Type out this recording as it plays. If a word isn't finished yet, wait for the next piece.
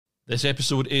This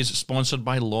episode is sponsored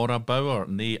by Laura Bauer.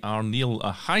 They are Neil,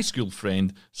 a high school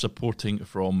friend supporting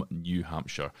from New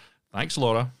Hampshire. Thanks,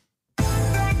 Laura.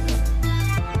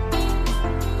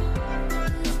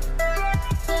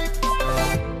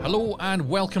 Hello and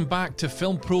welcome back to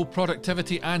Film Pro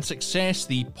Productivity and Success,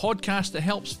 the podcast that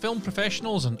helps film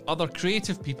professionals and other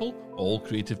creative people, all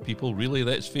creative people really,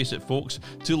 let's face it folks,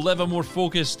 to live a more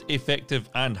focused, effective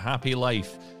and happy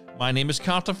life. My name is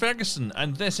Carter Ferguson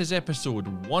and this is episode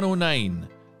 109,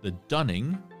 the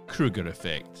Dunning-Kruger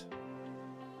effect.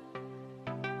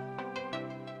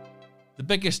 The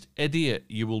biggest idiot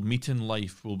you will meet in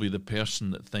life will be the person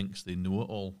that thinks they know it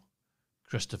all.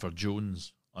 Christopher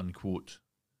Jones, unquote.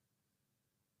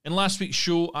 In last week's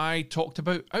show, I talked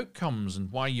about outcomes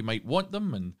and why you might want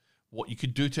them and what you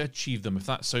could do to achieve them. If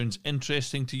that sounds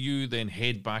interesting to you, then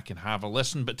head back and have a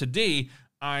listen. But today,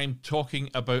 I'm talking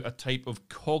about a type of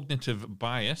cognitive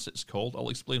bias, it's called. I'll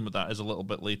explain what that is a little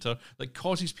bit later, that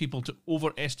causes people to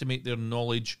overestimate their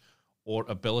knowledge or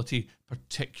ability,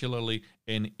 particularly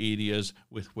in areas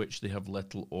with which they have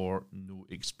little or no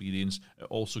experience. It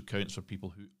also counts for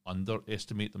people who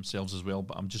underestimate themselves as well,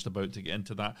 but I'm just about to get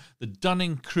into that. The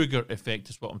Dunning-Kruger effect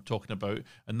is what I'm talking about,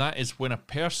 and that is when a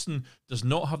person does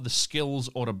not have the skills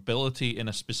or ability in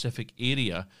a specific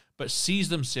area, but sees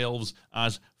themselves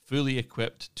as fully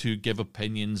equipped to give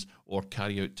opinions or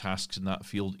carry out tasks in that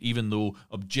field, even though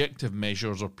objective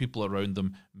measures or people around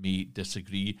them may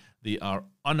disagree. They are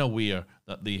unaware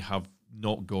that they have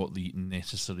not got the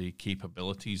necessary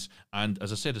capabilities. And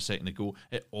as I said a second ago,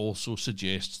 it also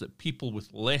suggests that people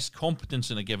with less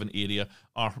competence in a given area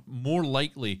are more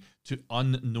likely to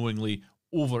unknowingly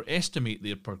overestimate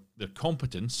their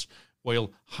competence,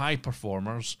 while high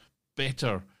performers,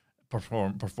 better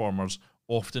performers,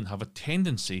 often have a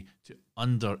tendency to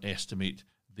underestimate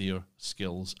their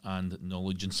skills and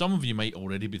knowledge. And some of you might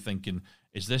already be thinking,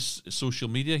 is this social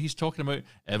media he's talking about?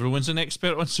 Everyone's an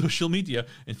expert on social media.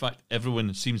 In fact,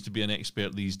 everyone seems to be an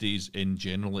expert these days in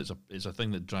general. It's a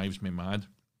thing that drives me mad.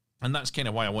 And that's kind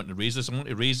of why I want to raise this. I want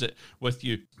to raise it with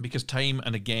you because time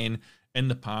and again in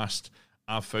the past,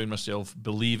 I've found myself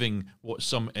believing what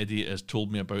some idiot has told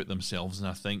me about themselves, and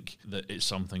I think that it's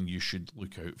something you should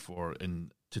look out for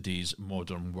in today's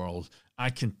modern world. I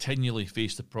continually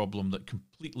face the problem that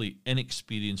completely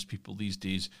inexperienced people these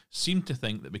days seem to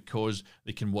think that because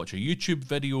they can watch a YouTube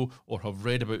video or have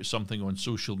read about something on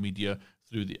social media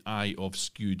through the eye of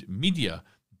skewed media,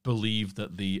 believe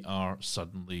that they are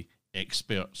suddenly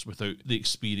experts without the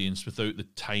experience, without the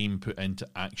time put into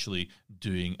actually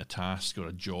doing a task or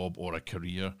a job or a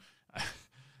career.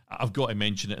 I've got to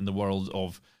mention it in the world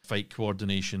of fight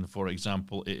coordination, for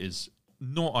example. It is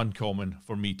not uncommon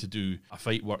for me to do a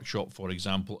fight workshop, for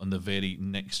example, and the very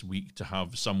next week to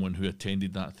have someone who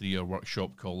attended that 3-hour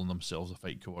workshop calling themselves a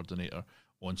fight coordinator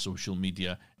on social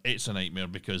media. It's a nightmare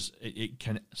because it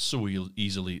can so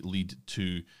easily lead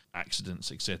to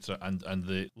accidents, etc. And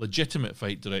the legitimate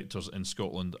fight directors in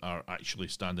Scotland are actually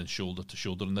standing shoulder to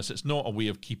shoulder in this. It's not a way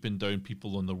of keeping down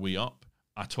people on their way up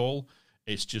at all.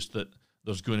 It's just that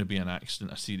there's going to be an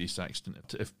accident, a serious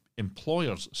accident, if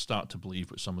employers start to believe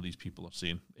what some of these people are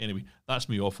saying. Anyway, that's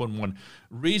me off on one.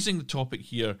 Raising the topic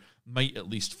here might at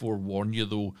least forewarn you,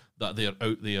 though, that they're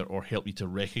out there or help you to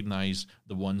recognise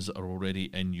the ones that are already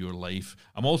in your life.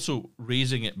 I'm also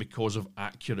raising it because of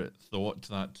accurate thought,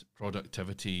 that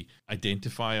productivity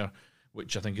identifier,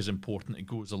 which I think is important. It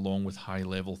goes along with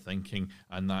high-level thinking,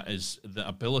 and that is the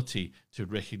ability to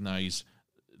recognise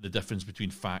the difference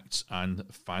between facts and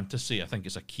fantasy. I think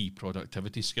it's a key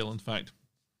productivity skill, in fact.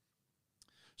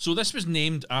 So this was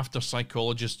named after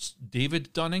psychologists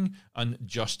David Dunning and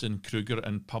Justin Kruger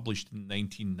and published in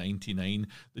 1999.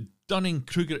 The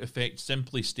Dunning-Kruger effect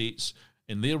simply states,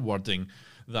 in their wording,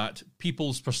 that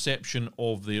people's perception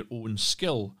of their own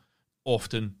skill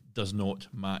often does not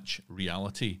match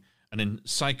reality. And in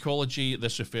psychology,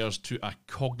 this refers to a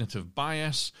cognitive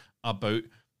bias about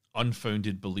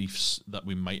unfounded beliefs that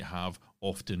we might have,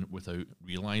 often without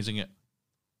realizing it.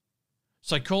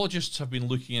 Psychologists have been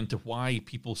looking into why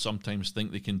people sometimes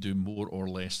think they can do more or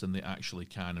less than they actually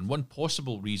can. And one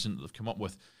possible reason that they've come up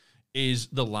with is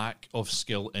the lack of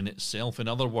skill in itself. In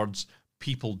other words,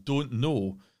 people don't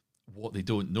know what they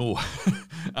don't know.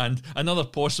 And another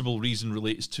possible reason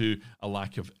relates to a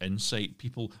lack of insight.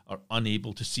 People are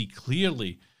unable to see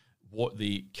clearly what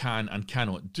they can and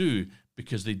cannot do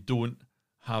because they don't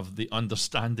have the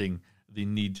understanding they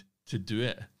need to do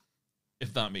it,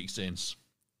 if that makes sense.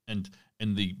 And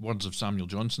in the words of Samuel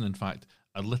Johnson, in fact,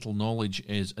 a little knowledge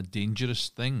is a dangerous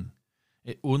thing.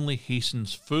 It only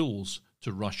hastens fools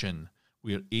to rush in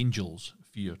where angels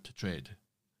fear to tread.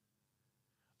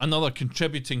 Another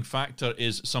contributing factor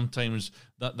is sometimes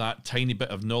that tiny bit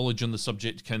of knowledge on the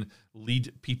subject can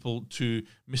lead people to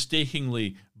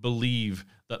mistakenly believe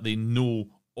that they know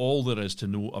all there is to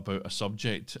know about a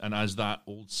subject. And as that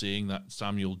old saying, that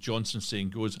Samuel Johnson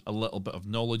saying goes, a little bit of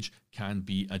knowledge can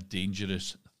be a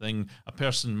dangerous thing. A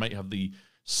person might have the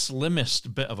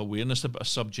slimmest bit of awareness about a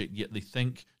subject, yet they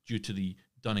think, due to the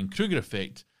Dunning-Kruger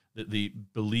effect, that they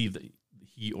believe that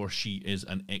he or she is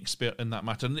an expert in that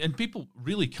matter. And people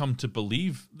really come to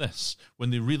believe this when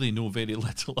they really know very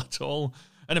little at all.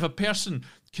 And if a person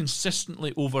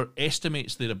consistently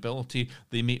overestimates their ability,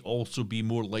 they may also be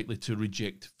more likely to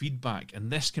reject feedback.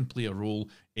 And this can play a role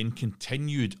in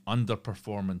continued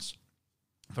underperformance.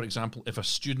 For example, if a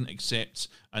student accepts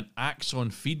and acts on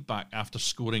feedback after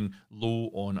scoring low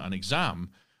on an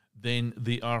exam, then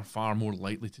they are far more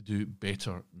likely to do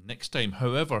better next time.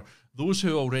 However, those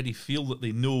who already feel that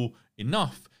they know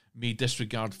enough may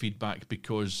disregard feedback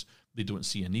because they don't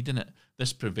see a need in it.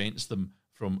 This prevents them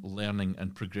from learning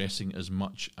and progressing as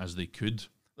much as they could.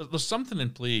 There's something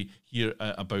in play here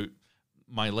about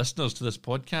my listeners to this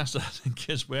podcast, I think,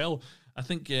 as well. I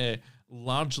think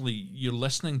largely you're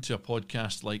listening to a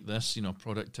podcast like this,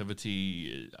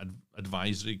 productivity,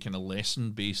 advisory, kind of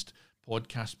lesson-based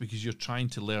podcast because you're trying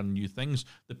to learn new things.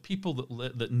 The people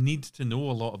that need to know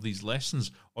a lot of these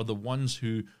lessons are the ones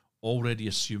who already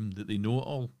assume that they know it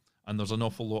all, and there's an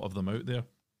awful lot of them out there.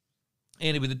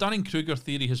 Anyway, the Dunning-Kruger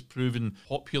theory has proven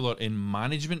popular in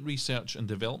management research and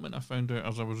development, I found out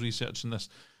as I was researching this.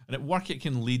 And at work, it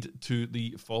can lead to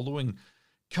the following.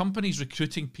 Companies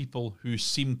recruiting people who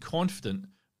seem confident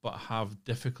but have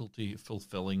difficulty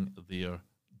fulfilling their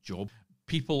job.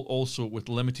 People also with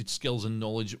limited skills and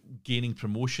knowledge gaining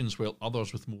promotions while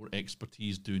others with more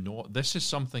expertise do not. This is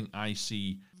something I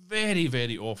see very,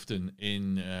 very often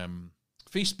in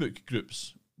Facebook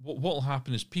groups. What will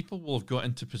happen is people will have got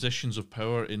into positions of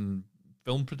power in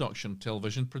film production,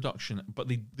 television production, but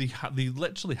they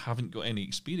literally haven't got any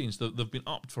experience. They've been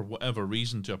upped for whatever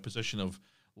reason to a position of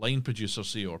line producer,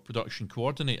 say, or production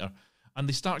coordinator, and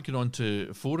they start going on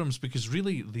to forums because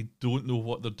really they don't know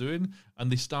what they're doing, and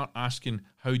they start asking,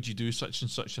 how do you do such and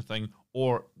such a thing?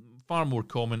 Or far more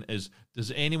common is,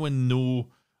 does anyone know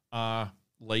a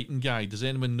lighting guy? Does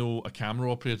anyone know a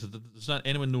camera operator? Does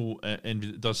anyone know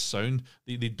anybody that does sound?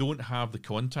 They don't have the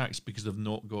contacts because they've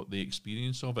not got the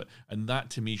experience of it. And that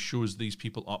to me shows these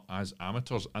people up as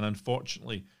amateurs. And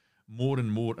unfortunately, more and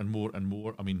more and more and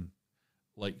more, I mean,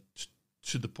 like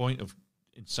to the point of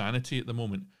insanity at the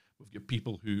moment, we've got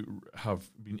people who have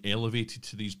been elevated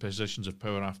to these positions of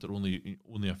power after only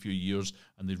a few years,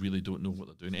 and they really don't know what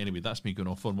they're doing. Anyway, that's me going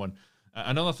off on one.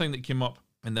 Another thing that came up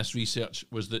in this research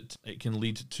was that it can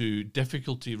lead to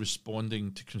difficulty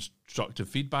responding to constructive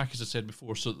feedback, as I said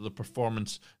before, so that the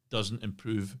performance doesn't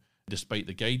improve despite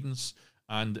the guidance.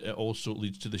 And it also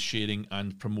leads to the sharing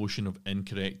and promotion of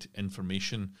incorrect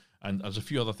information. And there's a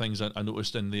few other things I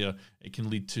noticed in there. It can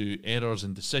lead to errors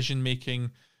in decision making,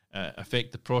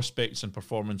 affect the prospects and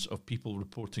performance of people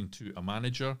reporting to a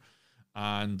manager,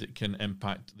 and it can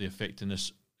impact the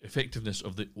effectiveness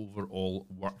of the overall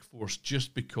workforce,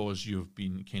 just because you've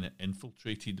been kind of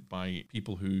infiltrated by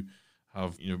people who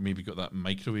have, maybe got that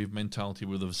microwave mentality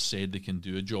where they've said they can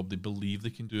do a job, they believe they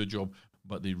can do a job,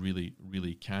 but they really,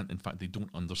 really can't. In fact, they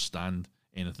don't understand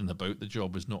anything about the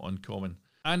job. Is not uncommon.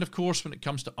 And of course, when it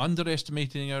comes to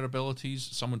underestimating our abilities,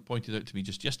 someone pointed out to me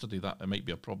just yesterday that it might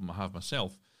be a problem I have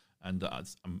myself, and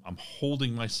I'm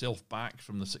holding myself back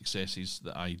from the successes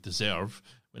that I deserve.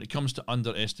 When it comes to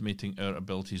underestimating our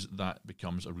abilities, that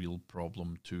becomes a real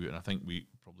problem too, and I think we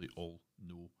probably all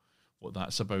know what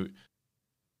that's about.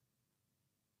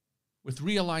 With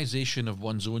realization of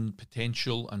one's own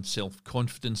potential and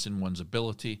self-confidence in one's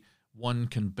ability, one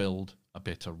can build a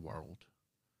better world.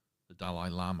 The Dalai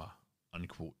Lama,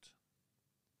 unquote.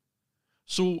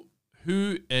 So,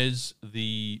 who's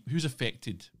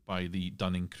affected by the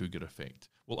Dunning-Kruger effect?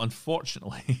 Well,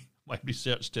 unfortunately, my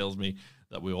research tells me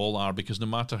that we all are, because no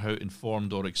matter how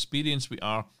informed or experienced we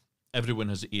are, everyone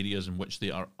has areas in which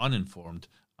they are uninformed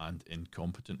and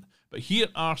incompetent. But here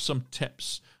are some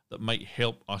tips that might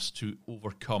help us to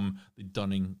overcome the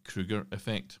Dunning-Kruger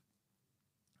effect.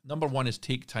 Number one is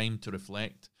take time to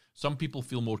reflect. Some people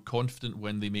feel more confident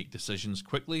when they make decisions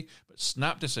quickly, but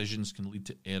snap decisions can lead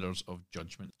to errors of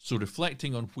judgment. So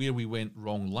reflecting on where we went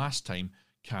wrong last time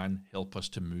can help us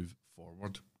to move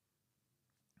forward.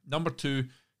 Number two,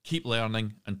 keep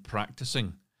learning and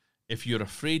practicing. If you're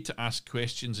afraid to ask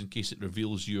questions in case it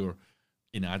reveals your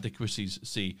inadequacies,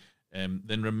 say,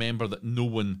 then remember that no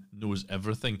one knows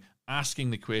everything. Asking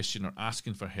the question or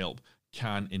asking for help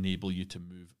can enable you to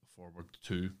move forward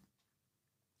too.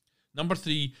 Number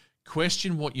 3,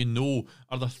 question what you know.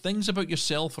 Are there things about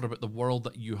yourself or about the world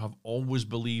that you have always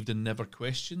believed and never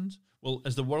questioned? Well,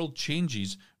 as the world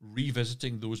changes,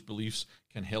 revisiting those beliefs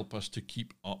can help us to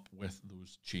keep up with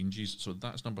those changes. So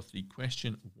that's number 3,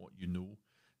 question what you know.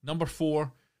 Number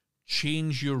 4,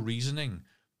 change your reasoning.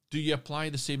 Do you apply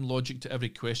the same logic to every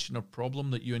question or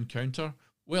problem that you encounter?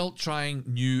 Well, trying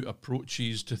new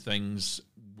approaches to things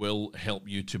will help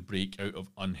you to break out of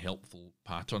unhelpful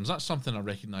patterns. That's something I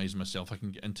recognise myself. I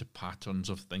can get into patterns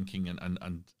of thinking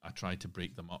and I try to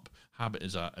break them up. Habit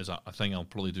is a thing I'll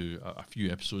probably do a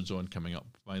few episodes on coming up,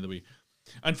 by the way.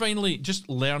 And finally, just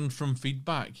learn from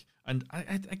feedback. And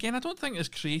I don't think as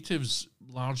creatives,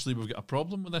 largely we've got a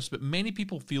problem with this, but many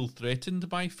people feel threatened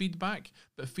by feedback,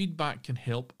 but feedback can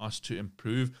help us to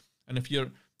improve. And if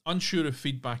you're unsure if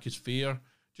feedback is fair,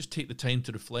 just take the time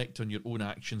to reflect on your own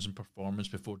actions and performance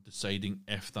before deciding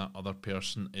if that other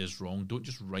person is wrong. Don't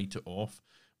just write it off.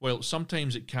 While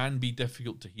sometimes it can be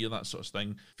difficult to hear that sort of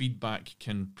thing, feedback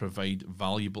can provide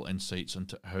valuable insights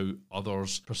into how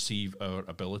others perceive our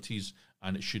abilities,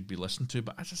 and it should be listened to.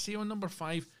 But as I say on number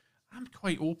 5, I'm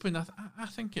quite open. I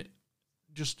think it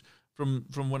just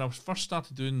from when I first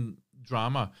started doing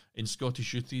drama in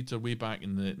Scottish Youth Theatre way back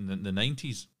in the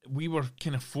 90s, we were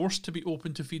kind of forced to be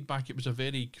open to feedback. It was a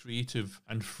very creative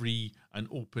and free and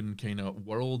open kind of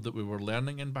world that we were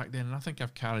learning in back then, and I think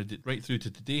I've carried it right through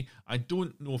to today. I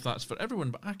don't know if that's for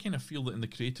everyone, but I kind of feel that in the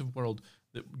creative world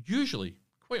that usually,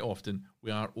 quite often,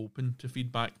 we are open to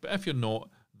feedback. But if you're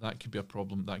not, that could be a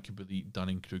problem. That could be the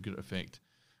Dunning-Kruger effect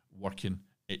working.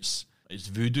 It's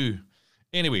voodoo.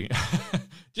 Anyway,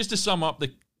 just to sum up,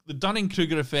 the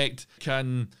Dunning-Kruger effect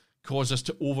can cause us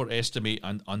to overestimate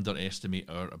and underestimate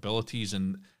our abilities,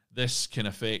 and this can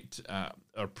affect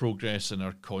our progress and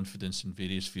our confidence in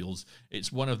various fields.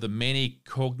 It's one of the many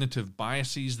cognitive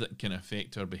biases that can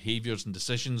affect our behaviours and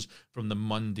decisions, from the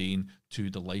mundane to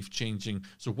the life-changing.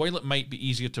 So while it might be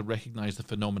easier to recognise the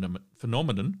phenomenon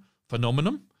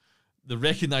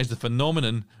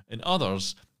in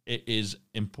others, it is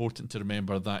important to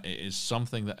remember that it is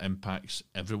something that impacts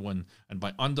everyone. And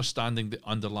by understanding the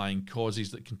underlying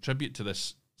causes that contribute to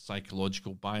this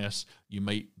psychological bias, you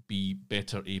might be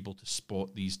better able to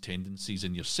spot these tendencies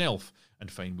in yourself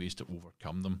and find ways to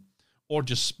overcome them. Or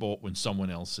just spot when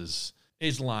someone else is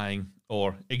lying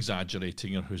or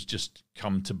exaggerating, or who's just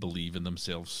come to believe in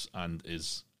themselves and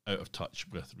is out of touch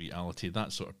with reality.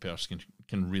 That sort of person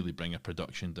can really bring a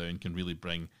production down, can really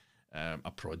bring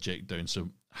a project down. So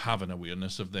have an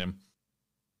awareness of them.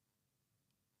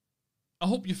 I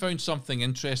hope you found something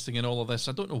interesting in all of this.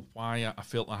 I don't know why I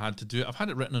felt I had to do it. I've had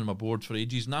it written on my board for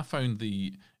ages, and I found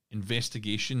the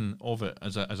investigation of it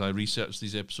as I researched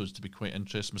these episodes to be quite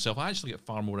interesting myself. I actually get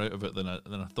far more out of it than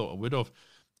I thought I would have.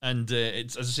 And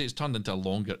it's, as I say, it's turned into a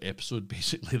longer episode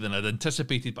basically than I'd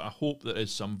anticipated, but I hope there is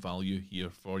some value here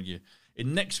for you.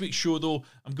 In next week's show, though,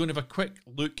 I'm going to have a quick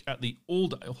look at the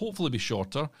old, it'll hopefully be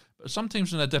shorter, but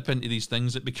sometimes when I dip into these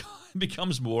things, it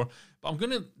becomes more. But I'm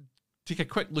going to take a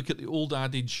quick look at the old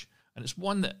adage, and it's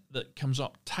one that comes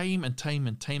up time and time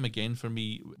and time again for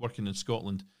me working in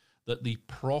Scotland, that the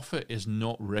prophet is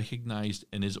not recognised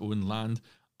in his own land.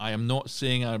 I am not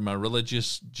saying I'm a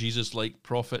religious, Jesus-like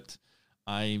prophet.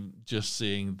 I'm just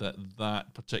saying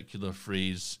that particular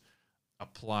phrase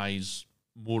applies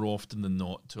more often than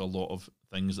not to a lot of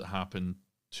things that happen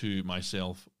to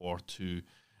myself or to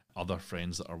other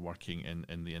friends that are working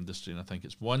in the industry, and I think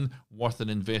it's one worth an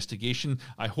investigation.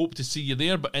 I hope to see you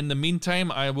there, but in the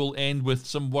meantime, I will end with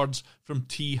some words from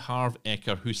Harv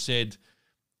Eker, who said,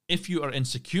 "If you are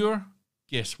insecure,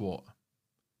 guess what?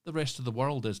 The rest of the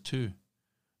world is too.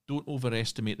 Don't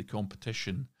overestimate the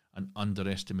competition and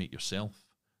underestimate yourself.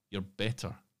 You're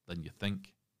better than you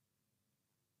think."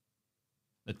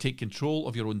 Now take control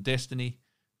of your own destiny,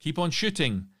 keep on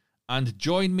shooting, and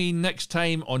join me next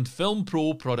time on Film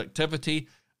Pro Productivity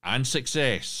and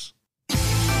Success. The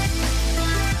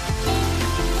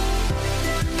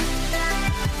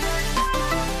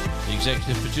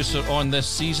executive producer on this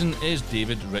season is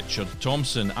David Richard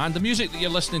Thompson, and the music that you're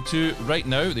listening to right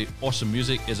now, the awesome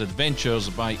music, is Adventures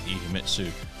by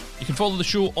Ehimitsu. You can follow the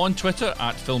show on Twitter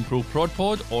at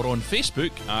FilmProProdPod or on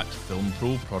Facebook at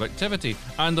FilmPro Productivity.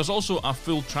 And there's also a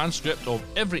full transcript of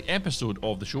every episode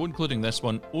of the show, including this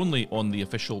one, only on the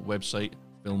official website,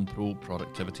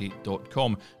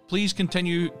 FilmProProductivity.com. Please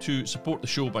continue to support the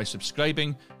show by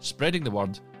subscribing, spreading the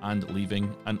word, and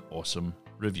leaving an awesome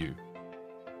review.